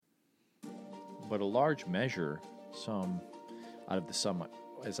but a large measure, some out of the sum,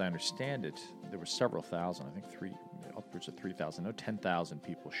 as I understand it, there were several thousand. I think upwards of 3,000. No, 10,000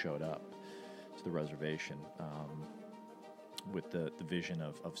 people showed up to the reservation with the vision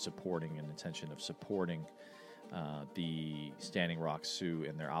of supporting and intention of supporting the Standing Rock Sioux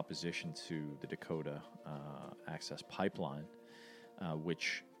in their opposition to the Dakota Access Pipeline,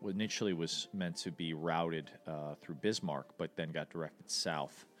 which initially was meant to be routed through Bismarck, but then got directed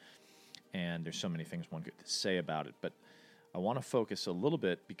south. And there's so many things one could say about it, but I want to focus a little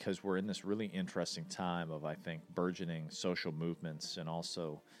bit because we're in this really interesting time of, I think, burgeoning social movements, and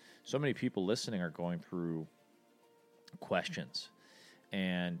also so many people listening are going through questions.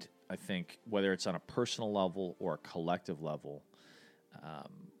 And I think whether it's on a personal level or a collective level,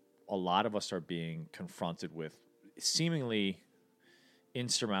 a lot of us are being confronted with seemingly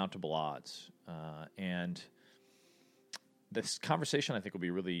insurmountable odds. And this conversation, I think, will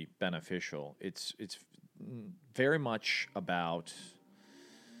be really beneficial. It's very much about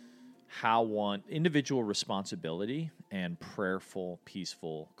how one individual responsibility and prayerful,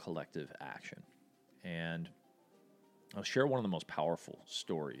 peaceful, collective action. And I'll share one of the most powerful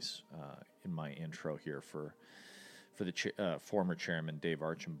stories in my intro here for the former chairman, Dave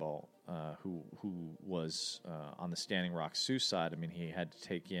Archambault, who was on the Standing Rock Sioux side. I mean, he had to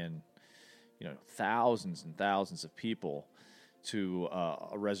take in thousands and thousands of people to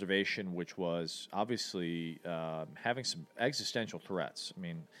a reservation which was obviously having some existential threats. I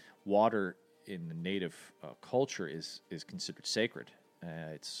mean, water in the native culture is considered sacred.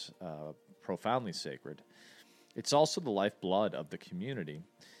 It's profoundly sacred. It's also the lifeblood of the community,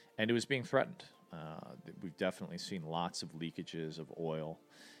 and it was being threatened. We've definitely seen lots of leakages of oil.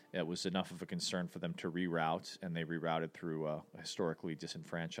 It was enough of a concern for them to reroute, and they rerouted through a historically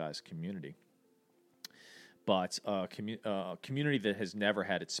disenfranchised community. But a community that has never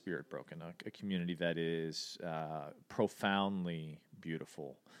had its spirit broken, a community that is profoundly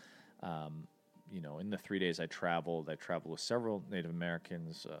beautiful. In the 3 days I traveled with several Native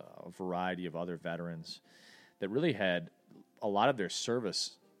Americans, a variety of other veterans that really had a lot of their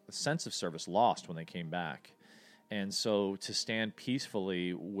service, a sense of service, lost when they came back. And so to stand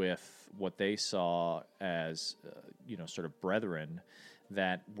peacefully with what they saw as, sort of brethren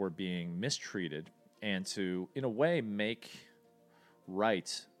that were being mistreated, and to, in a way, make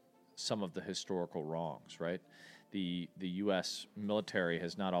right some of the historical wrongs, right? The U.S. military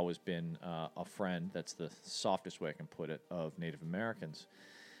has not always been a friend, that's the softest way I can put it, of Native Americans.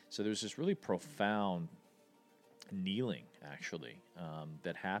 So there's this really profound kneeling, actually,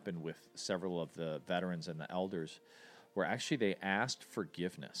 that happened with several of the veterans and the elders, where actually they asked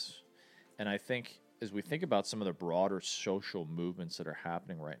forgiveness. And I think, as we think about some of the broader social movements that are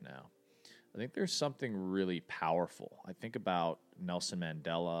happening right now, I think there's something really powerful. I think about Nelson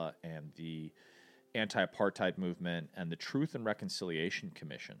Mandela and the anti-apartheid movement and the Truth and Reconciliation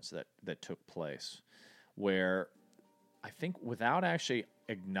Commissions that took place, where I think without actually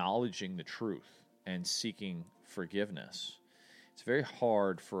acknowledging the truth and seeking forgiveness, it's very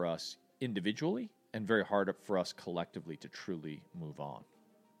hard for us individually and very hard for us collectively to truly move on.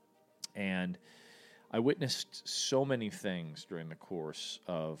 And I witnessed so many things during the course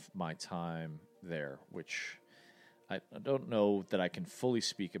of my time there, which I don't know that I can fully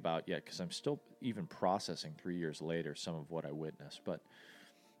speak about yet because I'm still even processing 3 years later some of what I witnessed, but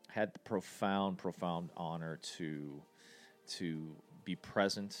I had the profound honor to be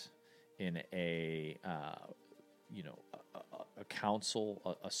present in a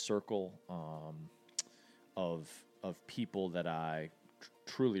council, a circle of people that I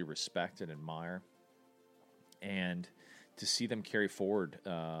truly respect and admire, and to see them carry forward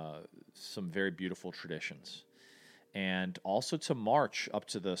some very beautiful traditions, and also to march up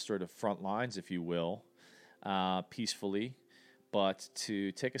to the sort of front lines, if you will, peacefully, but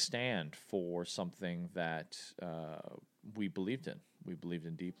to take a stand for something that we believed in. We believed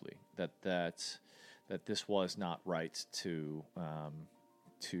in deeply, that this was not right to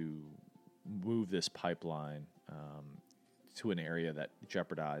move this pipeline to an area that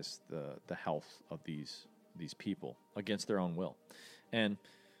jeopardized the health of these people against their own will. And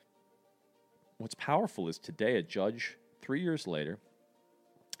what's powerful is today a judge, 3 years later,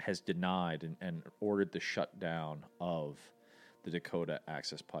 has denied and ordered the shutdown of the Dakota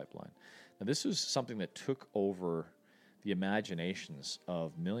Access Pipeline. Now, this was something that took over the imaginations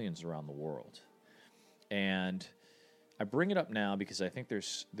of millions around the world. And I bring it up now because I think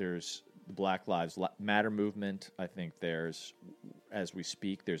there's the Black Lives Matter movement. I think there's, as we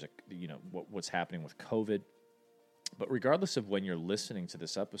speak, there's what's happening with COVID. But regardless of when you're listening to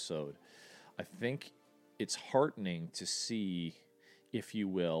this episode, I think it's heartening to see, if you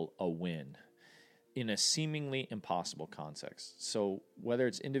will, a win in a seemingly impossible context. So whether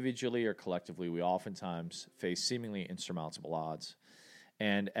it's individually or collectively, we oftentimes face seemingly insurmountable odds.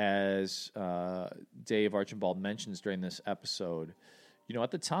 And as Dave Archibald mentions during this episode,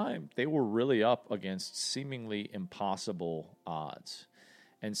 at the time, they were really up against seemingly impossible odds.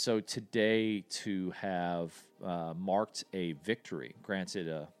 And so today to have marked a victory,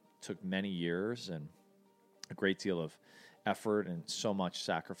 granted took many years and a great deal of effort and so much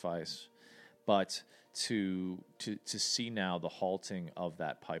sacrifice, but to see now the halting of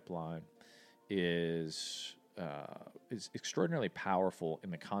that pipeline is extraordinarily powerful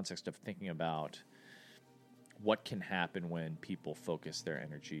in the context of thinking about what can happen when people focus their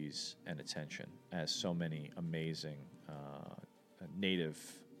energies and attention, as so many amazing Native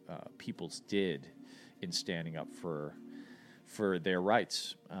peoples did in standing up for their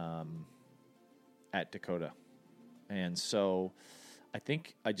rights at Dakota. And so I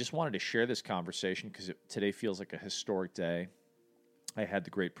think I just wanted to share this conversation because today feels like a historic day. I had the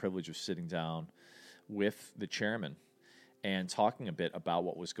great privilege of sitting down with the chairman and talking a bit about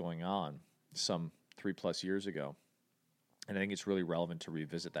what was going on some 3+ years ago. And I think it's really relevant to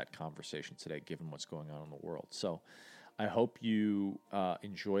revisit that conversation today, given what's going on in the world. So I hope you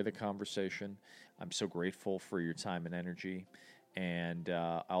enjoy the conversation. I'm so grateful for your time and energy. And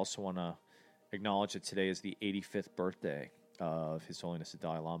I also want to acknowledge that today is the 85th birthday of His Holiness the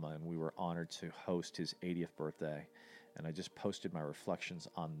Dalai Lama, and we were honored to host his 80th birthday. And I just posted my reflections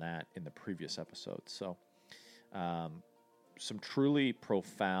on that in the previous episode. So some truly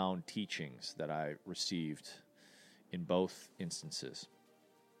profound teachings that I received in both instances.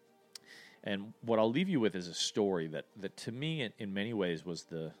 And what I'll leave you with is a story that to me, in many ways, was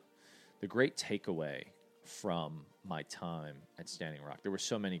the great takeaway from my time at Standing Rock. There were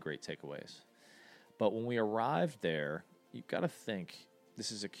so many great takeaways. But when we arrived there, you've got to think,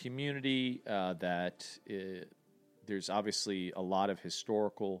 this is a community there's obviously a lot of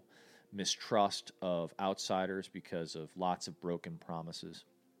historical mistrust of outsiders because of lots of broken promises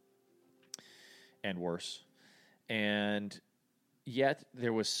and worse. And yet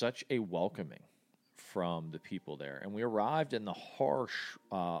there was such a welcoming from the people there. And we arrived in the harsh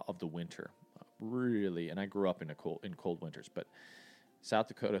of the winter, really. And I grew up in cold winters, but South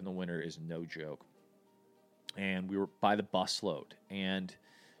Dakota in the winter is no joke. And we were by the busload. And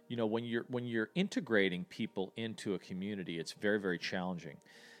when you're integrating people into a community, it's very, very challenging.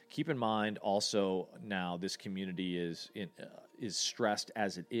 Keep in mind also now this community is stressed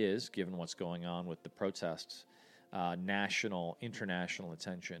as it is, given what's going on with the protests, national, international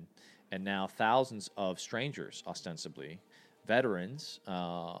attention, and now thousands of strangers, ostensibly veterans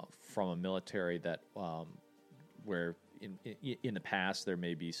from a military that where in the past there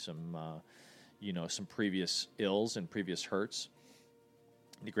may be some previous ills and previous hurts.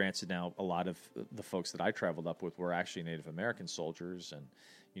 Granted, now a lot of the folks that I traveled up with were actually Native American soldiers, and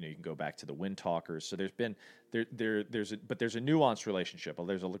you can go back to the Wind Talkers. So there's been there's a nuanced relationship.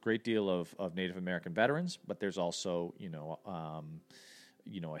 There's a great deal of Native American veterans, but there's also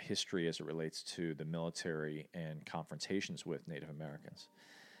a history as it relates to the military and confrontations with Native Americans.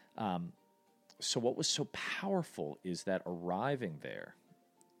 So what was so powerful is that arriving there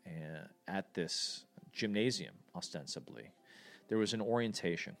at this gymnasium, ostensibly, there was an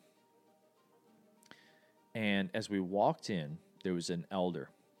orientation. And as we walked in, there was an elder,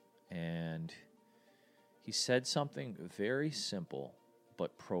 and he said something very simple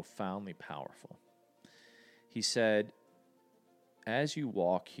but profoundly powerful. He said, as you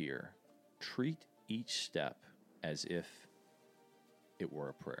walk here, treat each step as if it were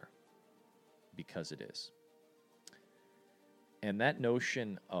a prayer, because it is. And that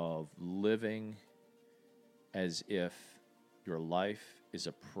notion of living as if your life is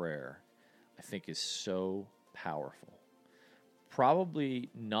a prayer, I think is so powerful. Probably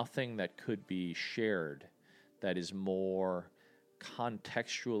nothing that could be shared that is more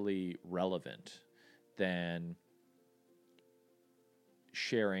contextually relevant than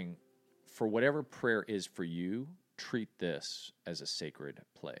sharing, for whatever prayer is for you, treat this as a sacred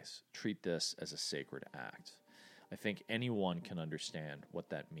place. Treat this as a sacred act. I think anyone can understand what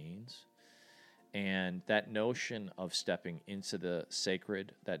that means. And that notion of stepping into the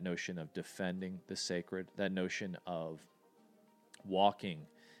sacred, that notion of defending the sacred, that notion of walking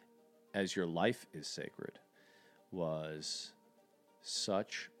as your life is sacred was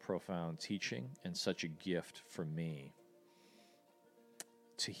such profound teaching and such a gift for me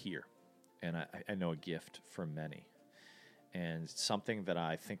to hear. And I know a gift for many. And something that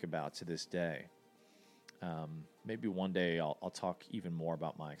I think about to this day. Maybe one day I'll talk even more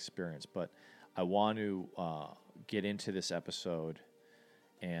about my experience, but I want to get into this episode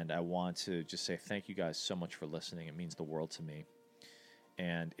And I want to just say thank you guys so much for listening. It means the world to me.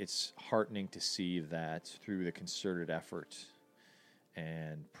 And it's heartening to see that through the concerted effort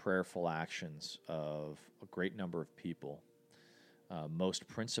and prayerful actions of a great number of people, most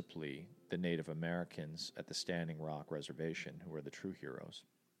principally the Native Americans at the Standing Rock Reservation, who are the true heroes,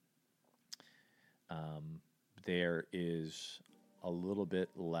 there is a little bit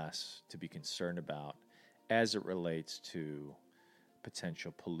less to be concerned about as it relates to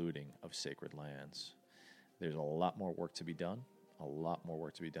potential polluting of sacred lands. There's a lot more work to be done.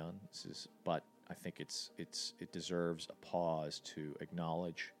 But I think it deserves a pause to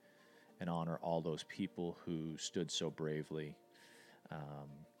acknowledge and honor all those people who stood so bravely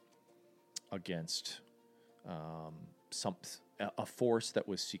against a force that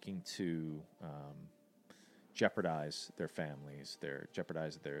was seeking to jeopardize their families,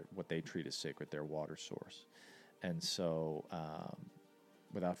 jeopardize what they treat as sacred, their water source. And so,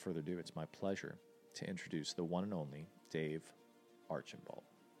 without further ado, it's my pleasure to introduce the one and only Dave Archambault.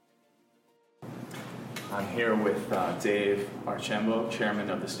 I'm here with Dave Archambault, chairman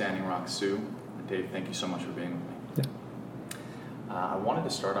of the Standing Rock Sioux. Dave, thank you so much for being with me. Yeah. I wanted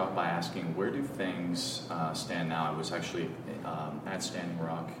to start off by asking, where do things stand now? I was actually at Standing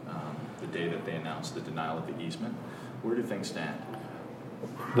Rock the day that they announced the denial of the easement. Where do things stand?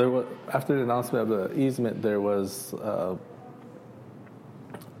 After the announcement of the easement, there was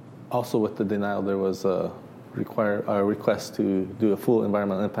also with the denial, there was a request to do a full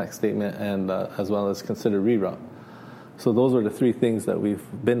environmental impact statement and as well as consider reroute. So those were the three things that we've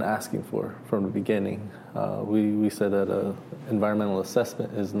been asking for from the beginning. We said that an environmental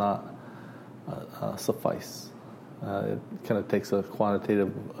assessment is not suffice. It kind of takes a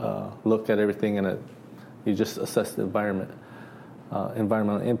quantitative look at everything and you just assess the environment.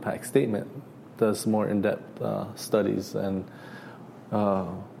 Environmental impact statement does more in-depth studies, and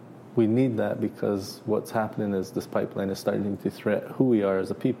we need that because what's happening is this pipeline is starting to threaten who we are as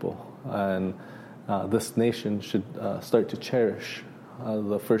a people, and this nation should start to cherish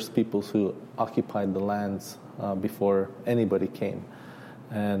the first peoples who occupied the lands before anybody came.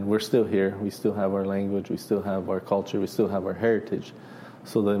 And we're still here. We still have our language. We still have our culture. We still have our heritage.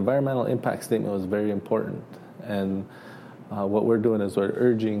 So the environmental impact statement was very important. And what we're doing is we're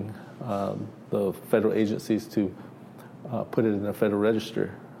urging the federal agencies to put it in a federal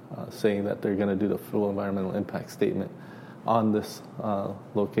register, saying that they're going to do the full environmental impact statement on this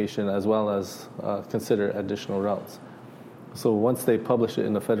location, as well as consider additional routes. So once they publish it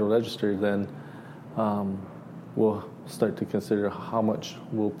in the federal register, then we'll start to consider how much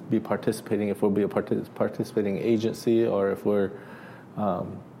we'll be participating, if we'll be a participating agency, or if we're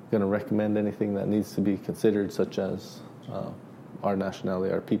going to recommend anything that needs to be considered, such as our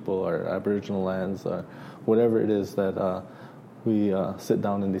nationality, our people, our Aboriginal lands, whatever it is that we sit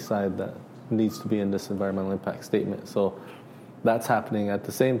down and decide that needs to be in this environmental impact statement. So that's happening. At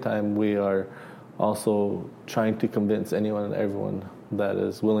the same time, we are also trying to convince anyone and everyone that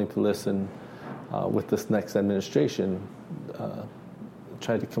is willing to listen with this next administration,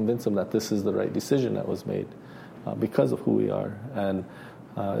 try to convince them that this is the right decision that was made because of who we are. And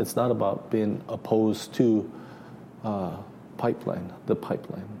it's not about being opposed to the pipeline,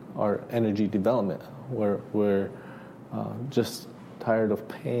 our energy development. We're just tired of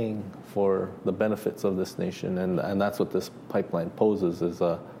paying for the benefits of this nation, and that's what this pipeline poses, is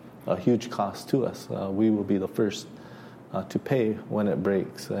a huge cost to us. We will be the first to pay when it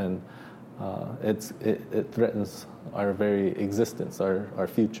breaks, and it threatens our very existence, our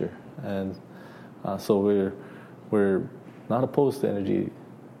future. And so we're not opposed to energy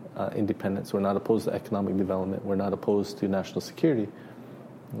independence. We're not opposed to economic development. We're not opposed to national security.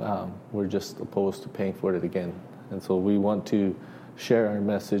 We're just opposed to paying for it again. And so we want to share our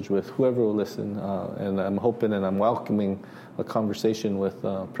message with whoever will listen. And I'm hoping and I'm welcoming a conversation with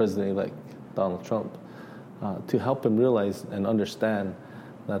President-elect Donald Trump to help him realize and understand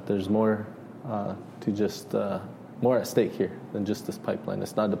that there's more more at stake here than just this pipeline.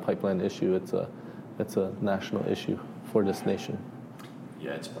 It's not a pipeline issue. It's a national issue for this nation.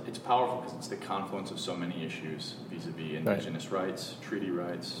 Yeah, it's powerful because it's the confluence of so many issues vis-a-vis indigenous rights, treaty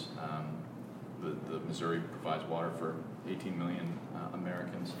rights. The Missouri provides water for 18 million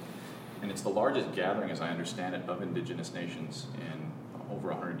Americans. And it's the largest gathering, as I understand it, of indigenous nations in over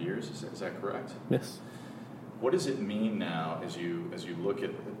 100 years. Is that correct? Yes. What does it mean now as you look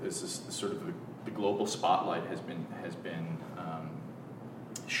at this? Is sort of the global spotlight has been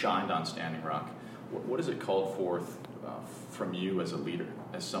shined on Standing Rock. What has it called forth from you as a leader,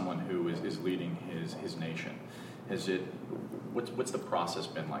 as someone who is leading his nation? What's the process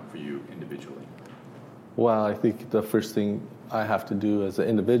been like for you individually? Well, I think the first thing I have to do as an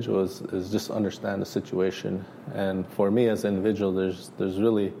individual is just understand the situation. And for me as an individual, there's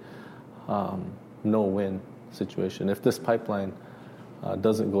really no win situation. If this pipeline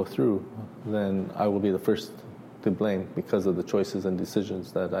doesn't go through, then I will be the first to blame because of the choices and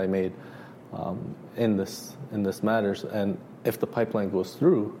decisions that I made in this matters. And if the pipeline goes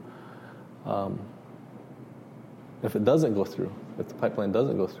through, if it doesn't go through, if the pipeline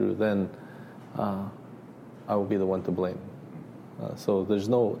doesn't go through, then I will be the one to blame. So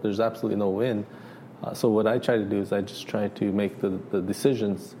there's absolutely no win. So what I try to do is I just try to make the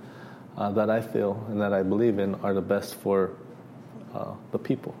decisions that I feel and that I believe in are the best for the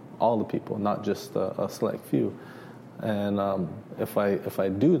people, all the people, not just a select few. And if I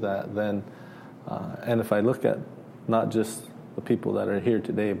do that, then and if I look at not just the people that are here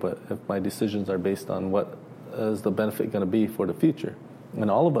today, but if my decisions are based on what is the benefit going to be for the future, and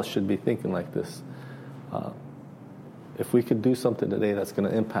all of us should be thinking like this. If we could do something today that's going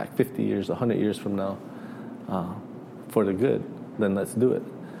to impact 50 years, 100 years from now, for the good, then let's do it.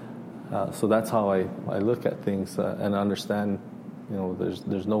 So that's how I look at things and understand.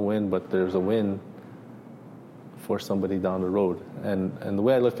 There's no win, but there's a win for somebody down the road. And the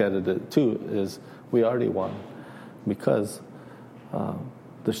way I look at it too is we already won because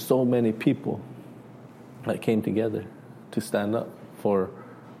there's so many people that came together to stand up for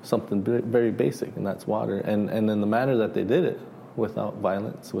something very basic, and that's water. And in the manner that they did it, without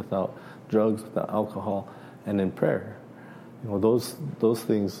violence, without drugs, without alcohol, and in prayer. Those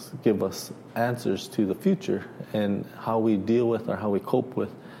things give us answers to the future and how we deal with or how we cope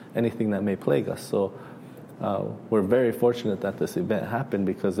with anything that may plague us. So we're very fortunate that this event happened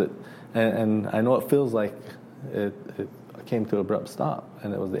because and I know it feels like it came to an abrupt stop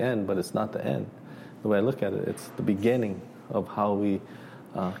and it was the end, but it's not the end. The way I look at it, it's the beginning of how we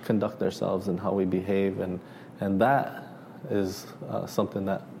conduct ourselves and how we behave, and that is something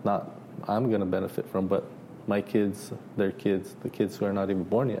that not I'm going to benefit from, but my kids, their kids, the kids who are not even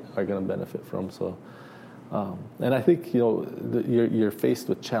born yet are going to benefit from. So, and I think you're faced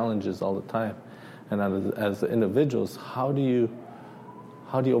with challenges all the time, and as individuals, how do you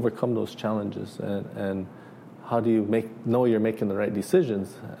overcome those challenges, and how do you know you're making the right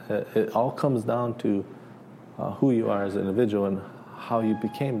decisions? It all comes down to who you are as an individual and how you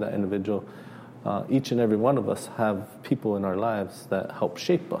became that individual. Each and every one of us have people in our lives that help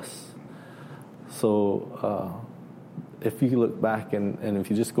shape us. So if you look back and if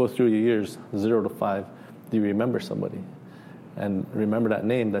you just go through your years 0 to 5, do you remember somebody? And remember that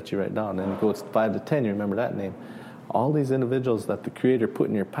name that you write down. And go 5 to 10, you remember that name. All these individuals that the Creator put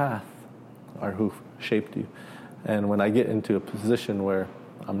in your path are who shaped you. And when I get into a position where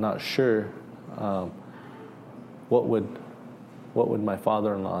I'm not sure, what would my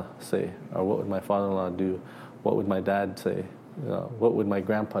father-in-law say? Or what would my father-in-law do? What would my dad say? What would my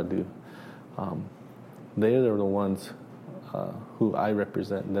grandpa do? They're the ones who I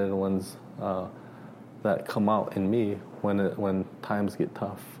represent. They're the ones that come out in me when times get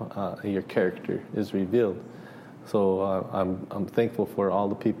tough. Your character is revealed. So I'm thankful for all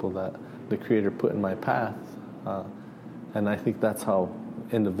the people that the Creator put in my path, and I think that's how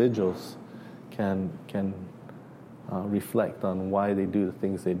individuals can reflect on why they do the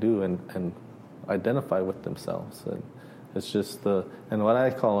things they do and identify with themselves. And it's just and what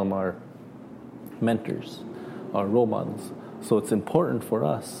I call them are mentors, are role models. So it's important for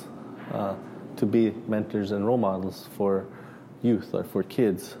us to be mentors and role models for youth or for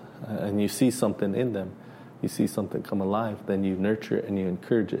kids. And you see something in them, you see something come alive, then you nurture it and you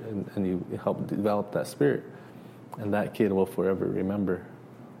encourage it and you help develop that spirit. And that kid will forever remember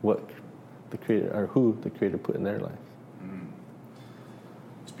what the Creator or who the Creator put in their life.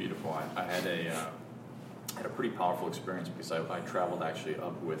 It's beautiful. I had a pretty powerful experience because I traveled actually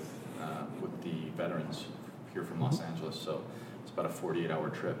up with the veterans here from Los Angeles. So it's about a 48-hour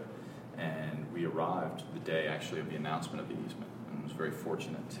trip, and we arrived the day actually of the announcement of the easement, and was very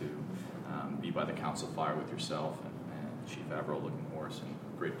fortunate to be by the council fire with yourself and Chief Averill Looking Horse and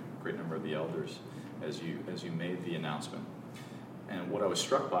a great number of the elders as you made the announcement. And what I was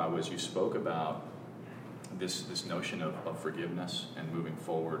struck by was you spoke about this notion of forgiveness and moving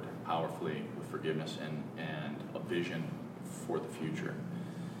forward powerfully with forgiveness and a vision for the future.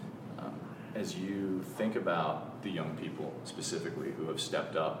 As you think about the young people specifically who have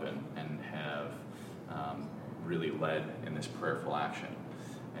stepped up and have really led in this prayerful action,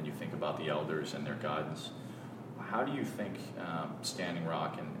 and you think about the elders and their guidance, how do you think Standing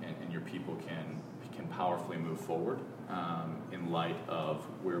Rock and your people can powerfully move forward in light of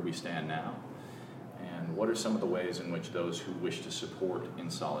where we stand now, And what are some of the ways in which those who wish to support in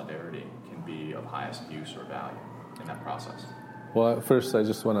solidarity can be of highest use or value in that process? Well, at first, I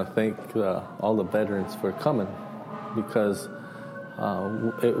just want to thank all the veterans for coming, because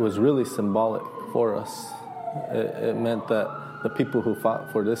it was really symbolic for us. It meant that the people who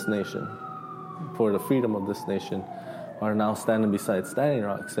fought for this nation, for the freedom of this nation, are now standing beside Standing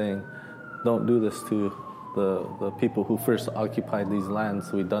Rock saying, don't do this to the people who first occupied these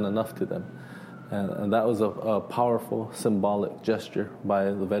lands. We've done enough to them. And that was a powerful symbolic gesture by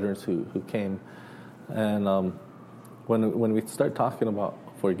the veterans who came. And when we start talking about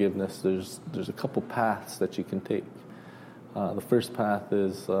forgiveness, there's a couple paths that you can take. The first path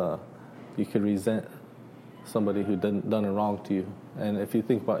is you could resent somebody who done a wrong to you. And if you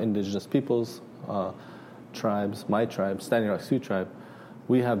think about indigenous peoples, tribes, my tribe, Standing Rock Sioux tribe,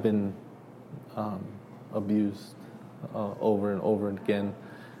 we have been abused over and over again,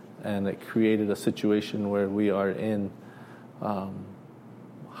 and it created a situation where we are in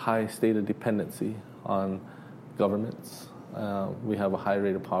high state of dependency on governments. We have a high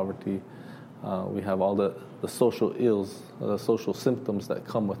rate of poverty. We have all the social ills, the social symptoms that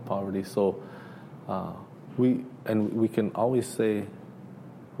come with poverty. So we can always say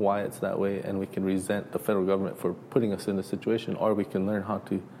why it's that way, and we can resent the federal government for putting us in this situation, or we can learn how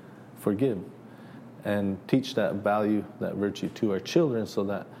to forgive and teach that value, that virtue to our children, so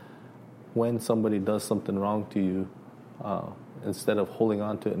that when somebody does something wrong to you, instead of holding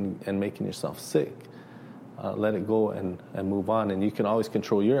on to it and making yourself sick, let it go and move on. And you can always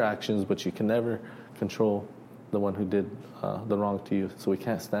control your actions, but you can never control the one who did the wrong to you. So we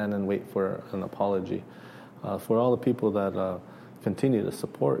can't stand and wait for an apology. For all the people that continue to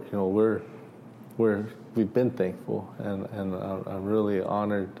support, we've been thankful, and I'm really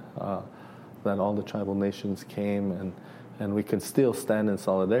honored that all the tribal nations came, and we can still stand in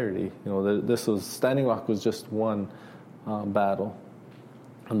solidarity. This was Standing Rock was just one battle,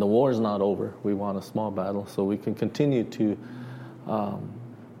 and the war is not over. We won a small battle, so we can continue to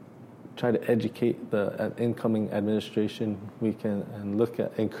try to educate the incoming administration. We can look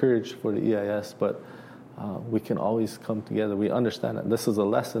at encourage for the EIS, but we can always come together. We understand that this is a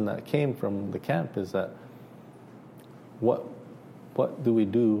lesson that came from the camp, is that what do we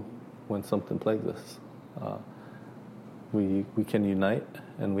do when something plagues us? We can unite,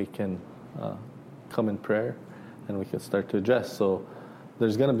 and we can come in prayer, and we can start to address. So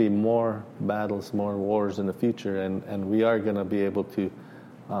there's going to be more battles, more wars in the future, and we are going to be able to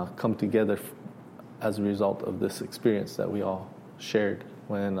come together as a result of this experience that we all shared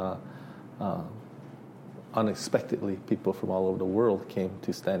when unexpectedly people from all over the world came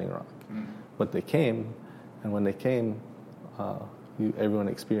to Standing Rock. But they came, and when they came, everyone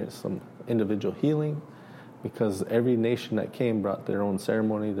experienced some individual healing, because every nation that came brought their own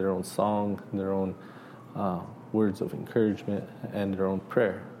ceremony, their own song, their own words of encouragement, and their own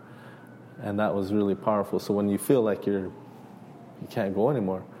prayer. And that was really powerful. So when you feel like you can't go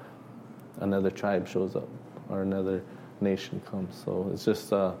anymore, another tribe shows up, or another nation comes. So it's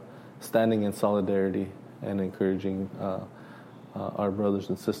just standing in solidarity and encouraging our brothers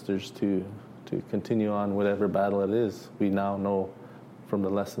and sisters to continue on whatever battle it is. We now know from the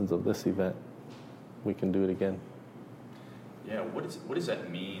lessons of this event, we can do it again. Yeah, what does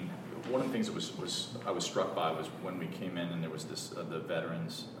that mean? One of the things that I was struck by was when we came in and there was this the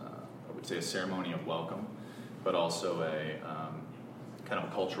veterans, I would say a ceremony of welcome, but also a kind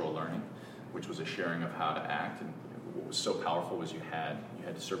of a cultural learning, which was a sharing of how to act. And what was so powerful was you had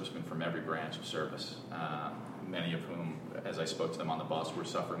servicemen from every branch of service, many of whom, as I spoke to them on the bus, were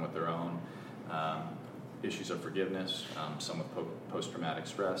suffering with their own issues of forgiveness, some with post-traumatic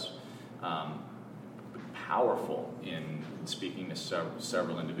stress. Powerful in speaking to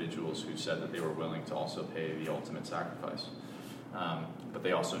several individuals who said that they were willing to also pay the ultimate sacrifice. But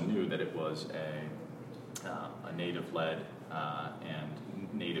they also knew that it was a Native-led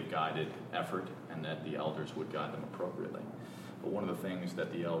and Native-guided effort, and that the elders would guide them appropriately. But one of the things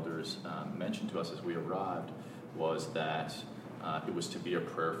that the elders mentioned to us as we arrived was that it was to be a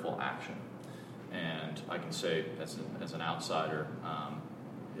prayerful action. And I can say, as an outsider,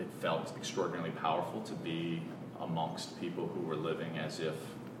 it felt extraordinarily powerful to be amongst people who were living as if,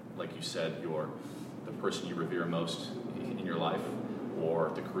 like you said, the person you revere most in your life, or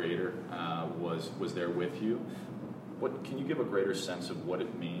the Creator, was there with you. Can you give a greater sense of what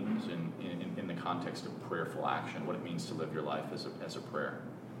it means in the context of prayerful action, what it means to live your life as a prayer?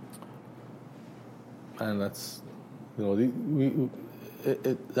 And that's, we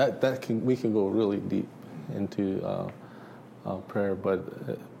can go really deep into prayer, but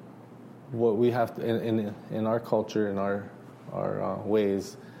what we have to, in our culture, in our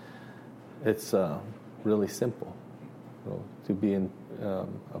ways, it's really simple, to be in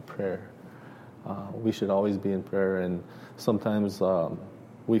a prayer. We should always be in prayer, and sometimes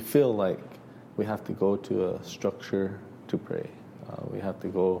we feel like we have to go to a structure to pray. We have to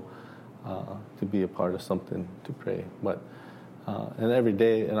go to be a part of something to pray. But in our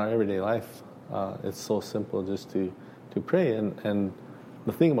everyday life, it's so simple just to pray. And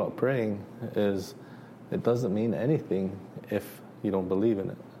the thing about praying is it doesn't mean anything if you don't believe in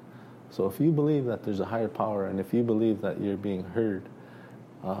it. So if you believe that there's a higher power, and if you believe that you're being heard,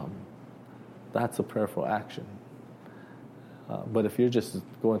 that's a prayerful action. But if you're just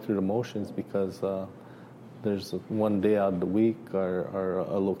going through the motions because there's one day out of the week or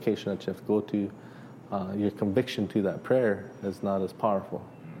a location that you have to go to, your conviction to that prayer is not as powerful.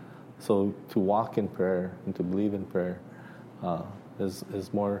 So to walk in prayer and to believe in prayer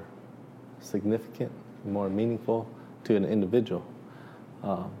is more significant, more meaningful to an individual.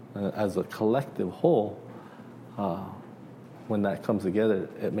 And as a collective whole, when that comes together,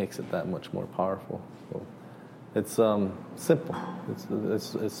 it makes it that much more powerful. So it's simple.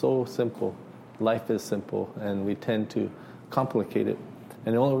 It's so simple. Life is simple, and we tend to complicate it.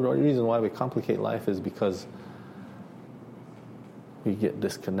 And the only reason why we complicate life is because we get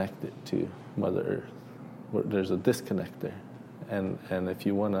disconnected to Mother Earth. There's a disconnect there. And if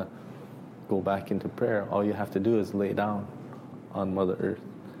you want to go back into prayer, all you have to do is lay down on Mother Earth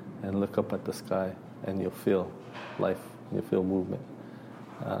and look up at the sky, and you'll feel life, you'll feel movement,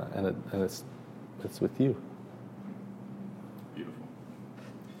 and it's with you. Beautiful.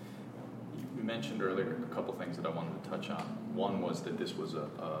 You mentioned earlier a couple things that I wanted to touch on. One was that this was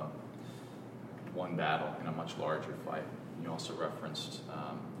a one battle in a much larger fight. You also referenced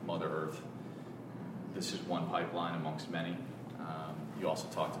Mother Earth. This is one pipeline amongst many. You also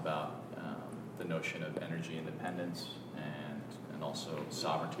talked about the notion of energy independence and also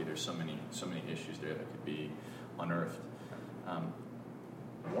sovereignty. There's so many issues there that could be unearthed.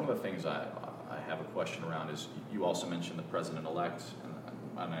 One of the things I have a question around is you also mentioned the president-elect,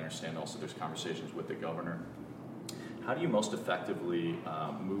 and I understand also there's conversations with the governor. How do you most effectively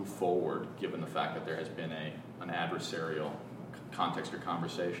move forward, given the fact that there has been an adversarial context or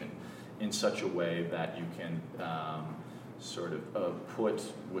conversation, in such a way that you can sort of put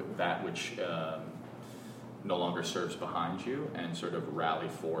with that which no longer serves behind you and sort of rally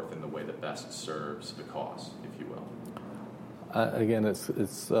forth in the way that best serves the cause, if you will? Again,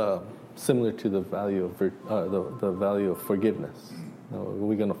 it's similar to the value of the value of forgiveness. Are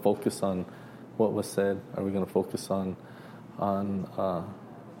we going to focus on what was said? Are we going to focus on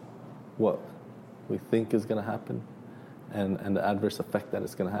what we think is going to happen and the adverse effect that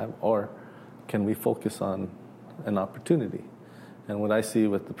it's going to have? Or can we focus on an opportunity? And what I see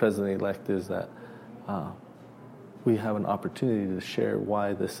with the president-elect is that we have an opportunity to share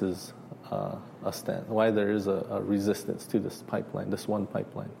why this is a stand, why there is a resistance to this pipeline, this one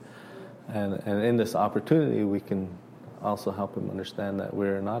pipeline. And in this opportunity, we can also help him understand that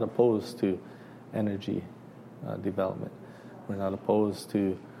we're not opposed to energy development. We're not opposed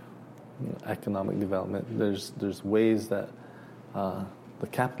to economic development. There's ways that the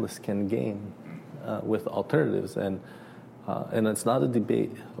capitalists can gain with alternatives, and it's not a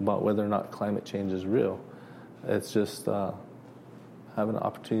debate about whether or not climate change is real. It's just having an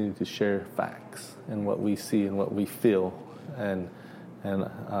opportunity to share facts and what we see and what we feel, and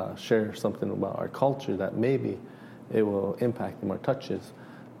share something about our culture that maybe it will impact him or touch his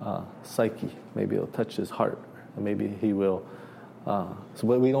psyche. Maybe it'll touch his heart, and maybe he will.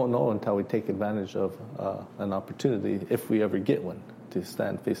 But we don't know until we take advantage of an opportunity, if we ever get one, to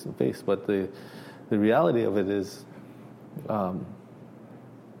stand face to face. But the reality of it is,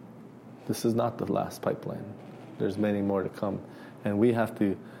 this is not the last pipeline. There's many more to come, and we have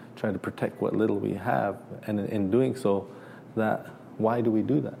to try to protect what little we have. And in doing so, why do we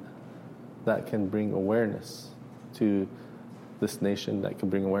do that? That can bring awareness to this nation, that can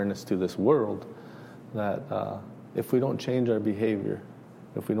bring awareness to this world, that if we don't change our behavior,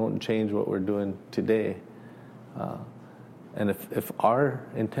 if we don't change what we're doing today, and if our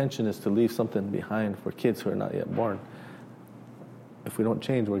intention is to leave something behind for kids who are not yet born, if we don't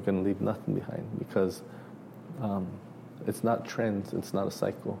change, we're going to leave nothing behind, because it's not trends, it's not a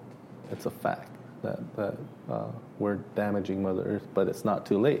cycle, it's a fact that we're damaging Mother Earth, but it's not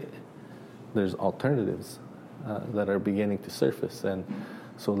too late. There's alternatives that are beginning to surface, and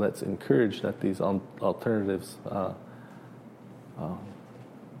so let's encourage that these alternatives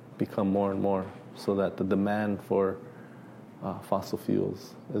become more and more, so that the demand for fossil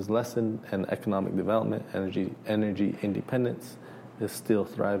fuels is lessened, and economic development, energy independence is still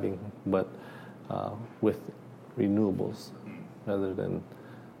thriving, but with renewables rather than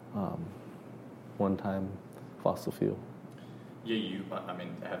one-time fossil fuel. Yeah,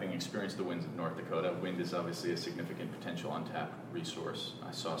 having experienced the winds of North Dakota, wind is obviously a significant potential untapped resource.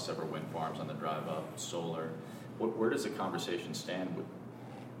 I saw several wind farms on the drive up, solar. Where does the conversation stand?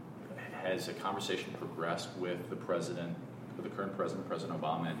 Has a conversation progressed with the current president, President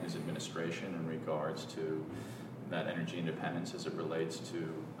Obama, and his administration in regards to that energy independence as it relates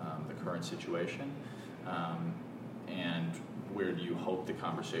to the current situation? And where do you hope the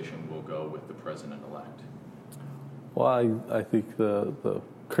conversation will go with the president-elect? Well, I think the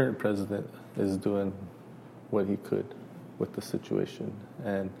current president is doing what he could with the situation,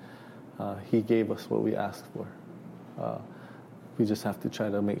 and he gave us what we asked for. We just have to try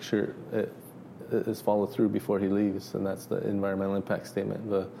to make sure it is followed through before he leaves, and that's the environmental impact statement.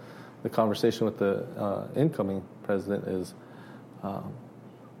 The conversation with the incoming president is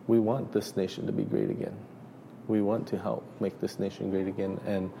we want this nation to be great again. We want to help make this nation great again,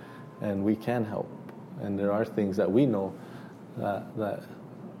 and we can help. And there are things that we know that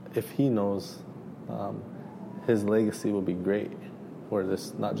if he knows, his legacy will be great for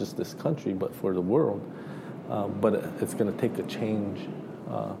this, not just this country, but for the world. But it's going to take a change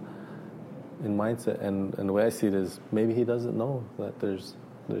in mindset. And the way I see it is maybe he doesn't know that there's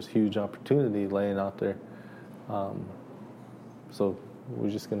huge opportunity laying out there. So we're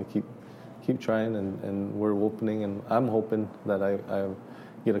just going to keep trying, and we're opening. And I'm hoping that I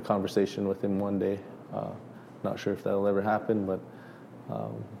get a conversation with him one day. Not sure if that'll ever happen, but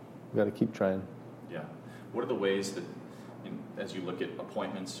we've got to keep trying. Yeah. What are the ways that, as you look at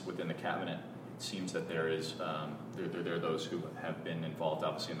appointments within the cabinet, it seems that there is there are those who have been involved,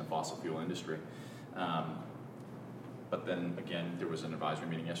 obviously, in the fossil fuel industry. But then again, there was an advisory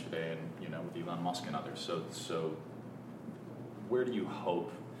meeting yesterday, and with Elon Musk and others. So where do you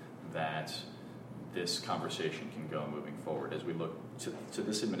hope that this conversation can go moving forward as we look to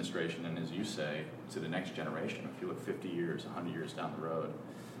this administration, and as you say, to the next generation? If you look 50 years, 100 years down the road,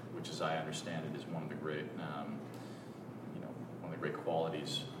 which, as I understand it, is one of the great, one of the great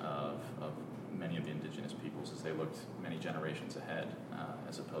qualities of many of the indigenous peoples, is they looked many generations ahead,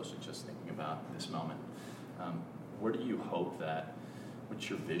 as opposed to just thinking about this moment. Where do you hope that? What's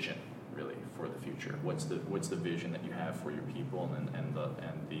your vision, really, for the future? What's the vision that you have for your people, and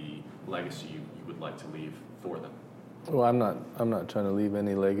the legacy you would like to leave for them? Well, I'm not trying to leave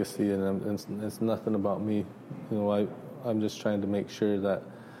any legacy, and it's nothing about me. I'm just trying to make sure that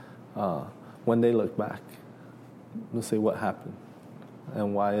when they look back, they'll say what happened,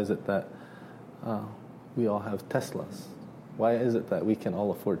 and why is it that we all have Teslas? Why is it that we can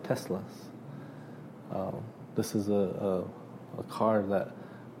all afford Teslas? This is a car that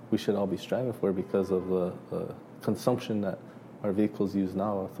we should all be striving for because of the consumption that our vehicles use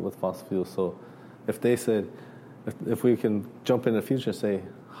now with fossil fuels. So if they said, if we can jump in the future and say,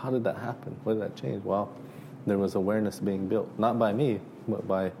 how did that happen? What did that change? Well, there was awareness being built, not by me, but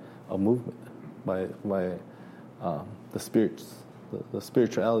by a movement, by the spirits, the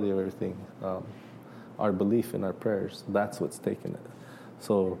spirituality of everything, our belief in our prayers. That's what's taken it.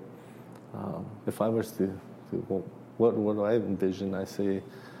 So if I was to what do I envision? I say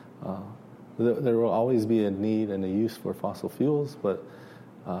there will always be a need and a use for fossil fuels, but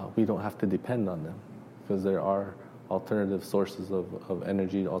we don't have to depend on them, because there are alternative sources of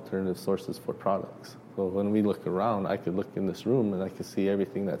energy, alternative sources for products. So when we look around, I could look in this room and I could see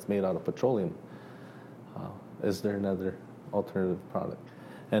everything that's made out of petroleum. Is there another alternative product?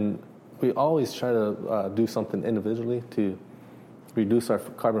 And we always try to do something individually to reduce our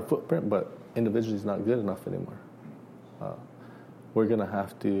carbon footprint, but individually is not good enough anymore. We're going to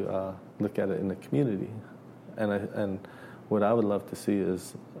have to look at it in the community. And what I would love to see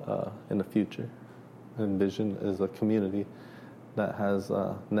is, in the future, envision is a community that has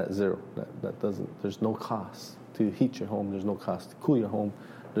net zero. That doesn't. There's no cost to heat your home. There's no cost to cool your home.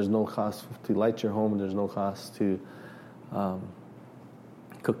 There's no cost to light your home. There's no cost to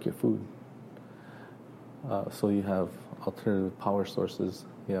cook your food. So you have alternative power sources.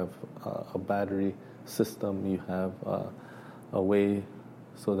 You have a battery system. You have a way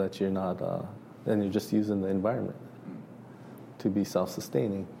so that you're not, and you're just using the environment to be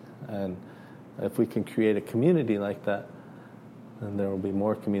self-sustaining. And if we can create a community like that, then there will be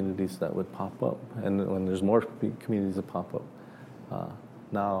more communities that would pop up. And when there's more communities that pop up,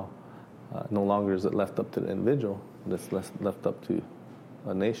 now no longer is it left up to the individual, but it's left up to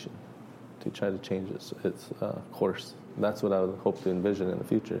a nation to try to change its course. That's what I would hope to envision in the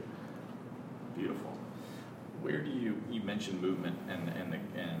future. Beautiful. Where do you mentioned movement and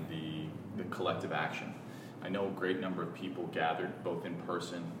the collective action? I know a great number of people gathered both in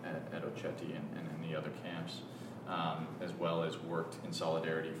person at Oceti and in the other camps. as well as worked in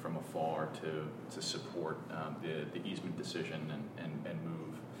solidarity from afar to support the easement decision and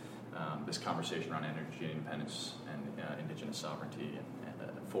move this conversation around energy independence and indigenous sovereignty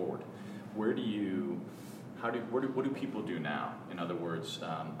forward. What do people do now? In other words,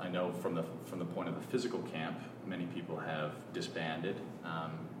 I know from the point of the physical camp, many people have disbanded.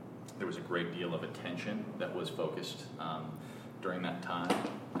 There was a great deal of attention that was focused during that time,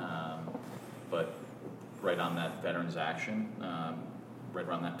 but right on that Veterans Action, right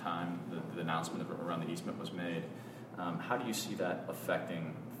around that time, the announcement around the easement was made. How do you see that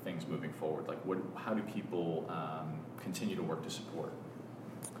affecting things moving forward? Like, how do people continue to work to support?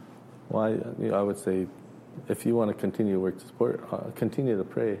 Well, I would say, if you want to continue to work to support, continue to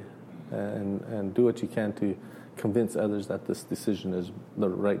pray, and do what you can to convince others that this decision is the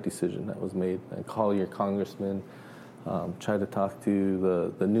right decision that was made. And call your congressman, try to talk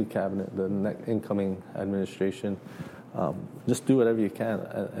to the new cabinet, the incoming administration. Just do whatever you can,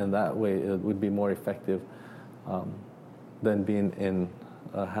 and that way it would be more effective than being in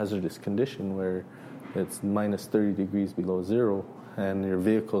a hazardous condition where it's minus 30 degrees below zero and your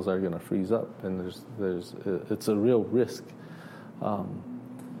vehicles are going to freeze up, and it's a real risk.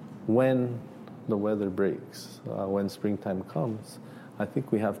 When the weather breaks, when springtime comes, I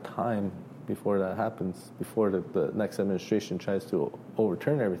think we have time before that happens, before the next administration tries to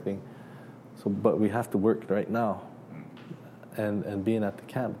overturn everything. But we have to work right now, and being at the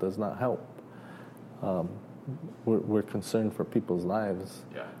camp does not help. We're concerned for people's lives,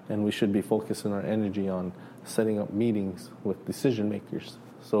 and we should be focusing our energy on setting up meetings with decision makers.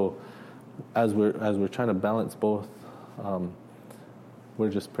 So as we're trying to balance both, we're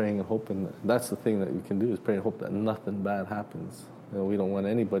just praying and hoping. That's the thing that we can do, is pray and hope that nothing bad happens. We don't want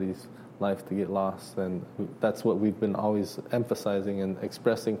anybody's life to get lost, and that's what we've been always emphasizing and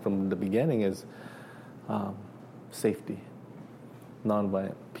expressing from the beginning is safety,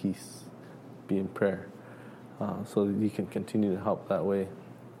 nonviolent peace, be in prayer, so that you can continue to help that way.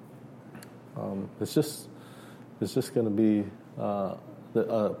 It's just going to be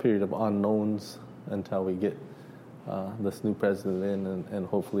a period of unknowns until we get this new president in, and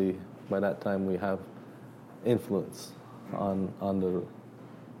hopefully by that time we have influence on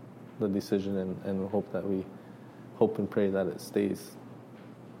the decision, and hope and pray that it stays.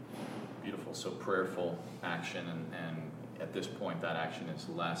 Beautiful. So prayerful action, and at this point that action is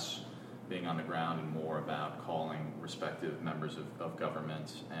less being on the ground and more about calling respective members of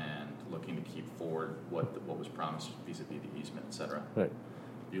government and looking to keep forward what was promised vis-a-vis the easement, et cetera. Right.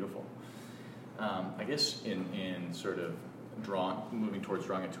 Beautiful. I guess in sort of moving towards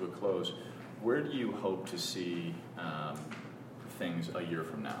drawing it to a close, where do you hope to see things a year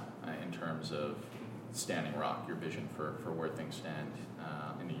from now in terms of Standing Rock, your vision for where things stand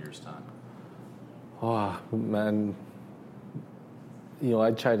in a year's time? Oh, man.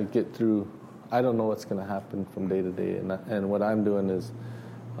 I try to get through. I don't know what's going to happen from day to day, and what I'm doing is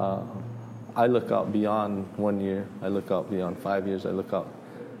I look out beyond 1 year. I look out beyond 5 years. I look out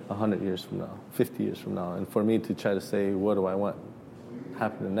 100 years from now, 50 years from now. And for me to try to say, what do I want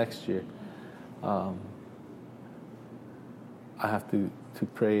happening next year, I have to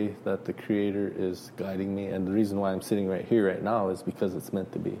pray that the Creator is guiding me. And the reason why I'm sitting right here right now is because it's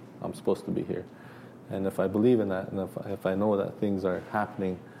meant to be. I'm supposed to be here. And if I believe in that, and if I know that things are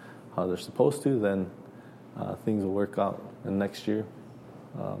happening how they're supposed to, then things will work out. And next year,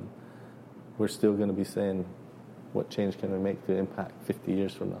 we're still going to be saying, what change can we make to impact 50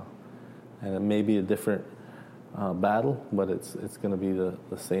 years from now? And it may be a different battle, but it's going to be the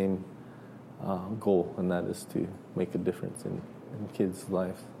same goal, and that is to make a difference in kids'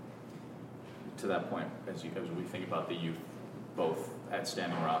 lives. To that point, as we think about the youth, both at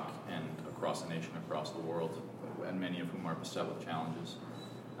Standing Rock and across the nation, across the world, and many of whom are beset with challenges.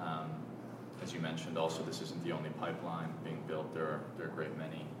 As you mentioned, also, this isn't the only pipeline being built. There are a great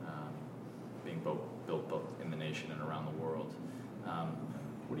many being built both in the nation and around the world.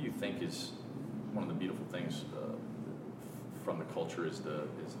 What do you think is one of the beautiful things from the culture is the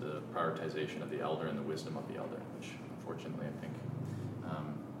prioritization of the elder and the wisdom of the elder, which unfortunately I think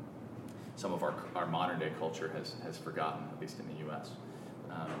some of our modern day culture has forgotten, at least in the U.S.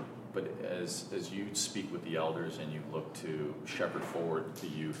 But as you speak with the elders and you look to shepherd forward the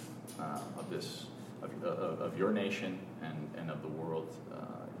youth of your nation and of the world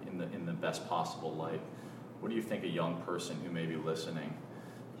in the best possible light, what do you think a young person who may be listening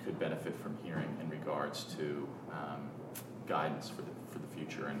could benefit from hearing in regards to guidance for the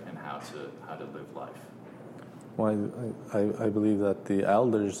future and how to live life? Well, I believe that the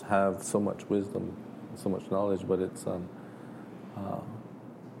elders have so much wisdom, so much knowledge, but it's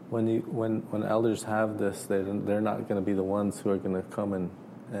when elders have this, they're not going to be the ones who are going to come and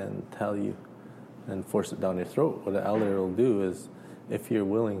tell you and force it down your throat. What an elder will do is, if you're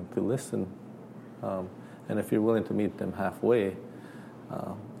willing to listen, and if you're willing to meet them halfway,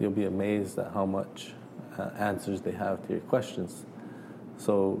 you'll be amazed at how much answers they have to your questions.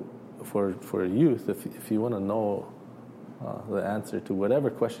 So for youth, if you want to know the answer to whatever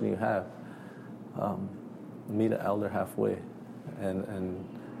question you have, meet an elder halfway, and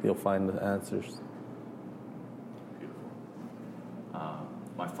you'll find the answers. Beautiful.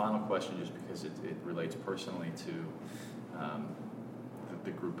 My final question, just because it relates personally to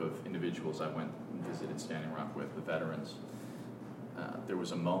the group of individuals I went and visited Standing Rock with, the veterans. There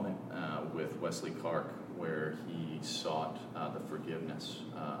was a moment with Wesley Clark where he sought the forgiveness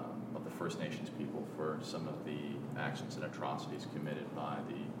of the First Nations people for some of the actions and atrocities committed by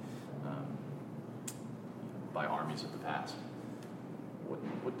armies of the past.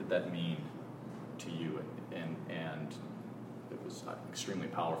 What did that mean to you? And it was extremely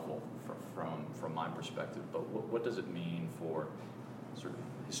powerful from my perspective. But what does it mean for sort of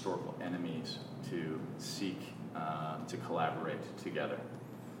historical enemies to seek to collaborate together?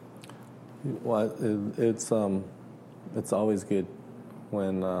 Well, it's always good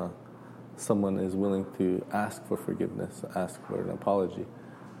when someone is willing to ask for forgiveness, ask for an apology.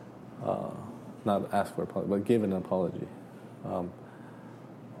 Not ask for an apology, but give an apology.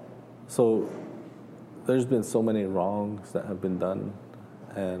 So there's been so many wrongs that have been done,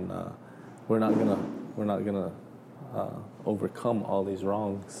 and we're not gonna overcome all these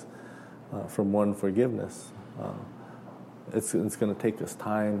wrongs from one forgiveness. It's going to take us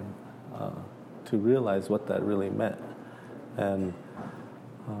time to realize what that really meant, and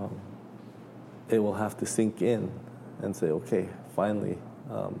it will have to sink in and say, okay, finally,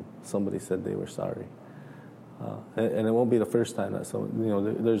 somebody said they were sorry. And it won't be the first time that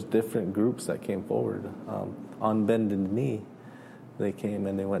there's different groups that came forward. On Bended Knee, they came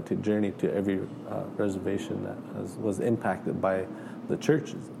and they went to journey to every reservation that was impacted by the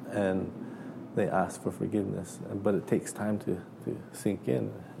churches, and they asked for forgiveness. But it takes time to sink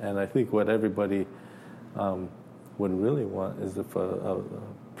in. And I think what everybody would really want is if a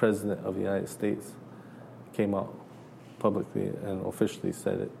president of the United States came out publicly and officially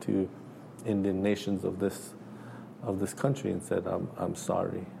said it to Indian nations of this country and said, I'm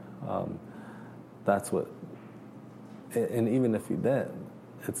sorry. That's what, and even if you didn't,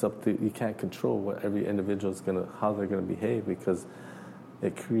 it's up to, you can't control what every individual is how they're going to behave, because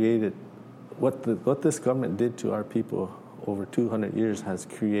it created, what this government did to our people over 200 years has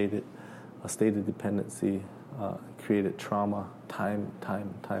created a state of dependency, created trauma time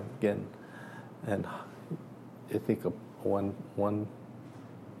again. And I think one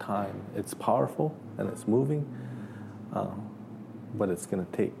time, it's powerful and it's moving, but it's going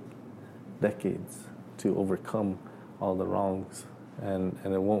to take decades to overcome all the wrongs, and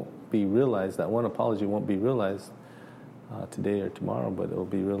it won't be realized, that one apology won't be realized today or tomorrow, but it'll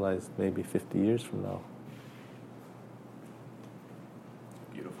be realized maybe 50 years from now.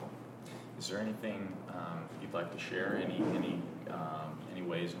 Beautiful. Is there anything you'd like to share? Any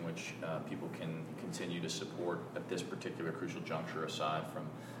ways in which people can continue to support at this particular crucial juncture, aside from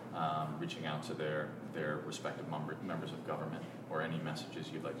reaching out to their respective members of government, or any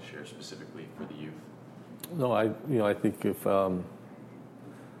messages you'd like to share specifically for the youth? No, I think if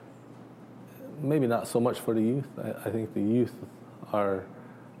maybe not so much for the youth. I think the youth are,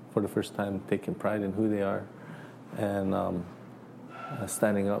 for the first time, taking pride in who they are, and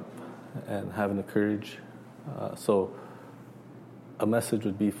standing up and having the courage. So a message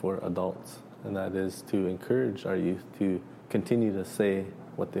would be for adults, and that is to encourage our youth to continue to say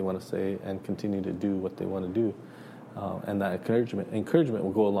what they want to say and continue to do what they want to do. And that encouragement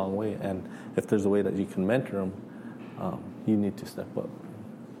will go a long way. And if there's a way that you can mentor them, you need to step up.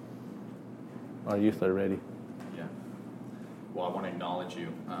 Our youth are ready. Yeah. Well, I want to acknowledge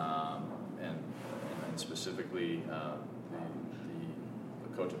you, and specifically the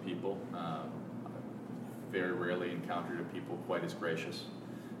Lakota people. Very rarely encountered a people quite as gracious.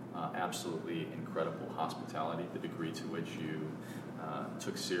 Absolutely incredible hospitality, the degree to which you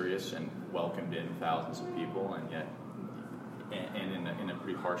took serious and welcomed in thousands of people, and yet, and in a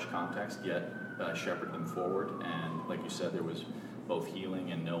pretty harsh context, yet shepherded them forward. And like you said, there was both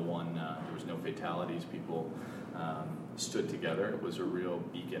healing and there was no fatalities. People stood together. It was a real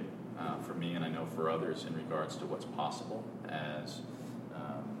beacon for me, and I know for others, in regards to what's possible as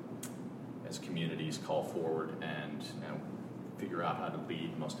communities call forward and figure out how to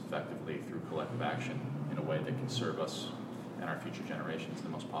lead most effectively through collective action in a way that can serve us and our future generations in the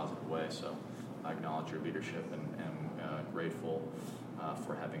most positive way. So I acknowledge your leadership and am grateful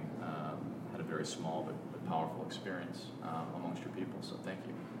for having very small but powerful experience amongst your people. So thank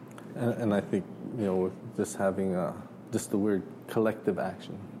you. And I think, with just having just the word collective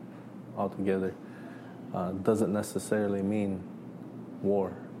action altogether doesn't necessarily mean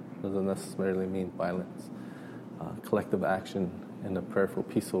war, doesn't necessarily mean violence. Collective action in a prayerful,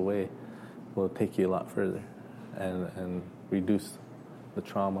 peaceful way will take you a lot further and reduce the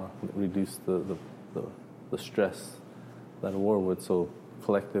trauma, reduce the stress that a war would. So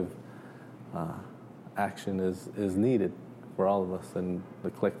collective action is needed for all of us, and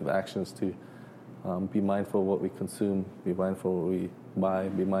the collective actions to be mindful of what we consume, be mindful of what we buy,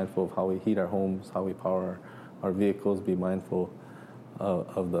 be mindful of how we heat our homes, how we power our vehicles, be mindful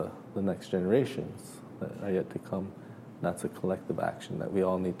of the next generations that are yet to come. That's a collective action that we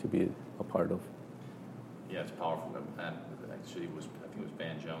all need to be a part of. Yeah, it's powerful. And actually, I think it was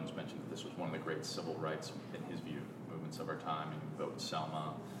Van Jones mentioned that this was one of the great civil rights, in his view, movements of our time. And you vote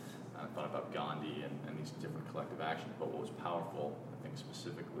Selma. I thought about Gandhi and these different collective actions. But what was powerful, I think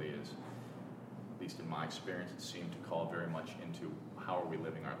specifically, is, at least in my experience, it seemed to call very much into how are we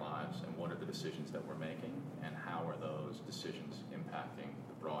living our lives and what are the decisions that we're making and how are those decisions impacting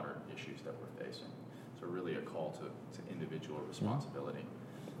the broader issues that we're facing. So really a call to individual responsibility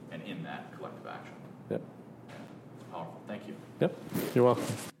and in that collective action. Yep. Yeah, it's powerful. Thank you. Yep. You're welcome.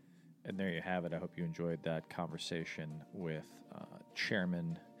 And there you have it. I hope you enjoyed that conversation with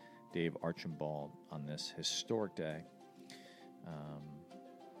Chairman Dave Archambault on this historic day.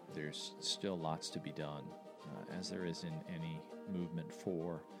 There's still lots to be done, as there is in any movement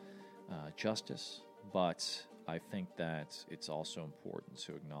for justice, but I think that it's also important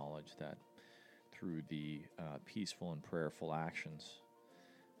to acknowledge that through the peaceful and prayerful actions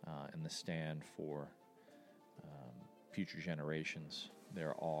and the stand for future generations,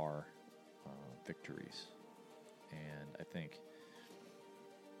 there are victories. And I think,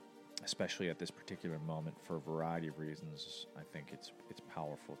 especially at this particular moment, for a variety of reasons, I think it's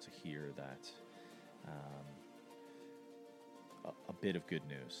powerful to hear that a bit of good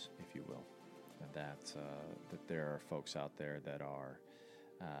news, if you will, that there are folks out there that are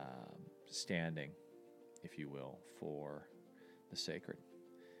standing, if you will, for the sacred,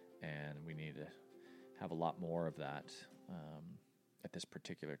 and we need to have a lot more of that at this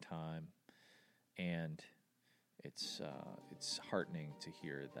particular time. And it's heartening to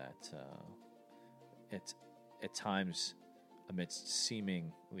hear that it's at times, amidst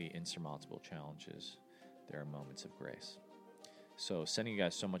seemingly insurmountable challenges, there are moments of grace. So sending you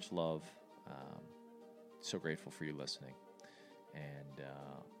guys so much love. So grateful for you listening, and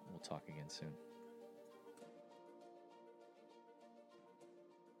we'll talk again soon.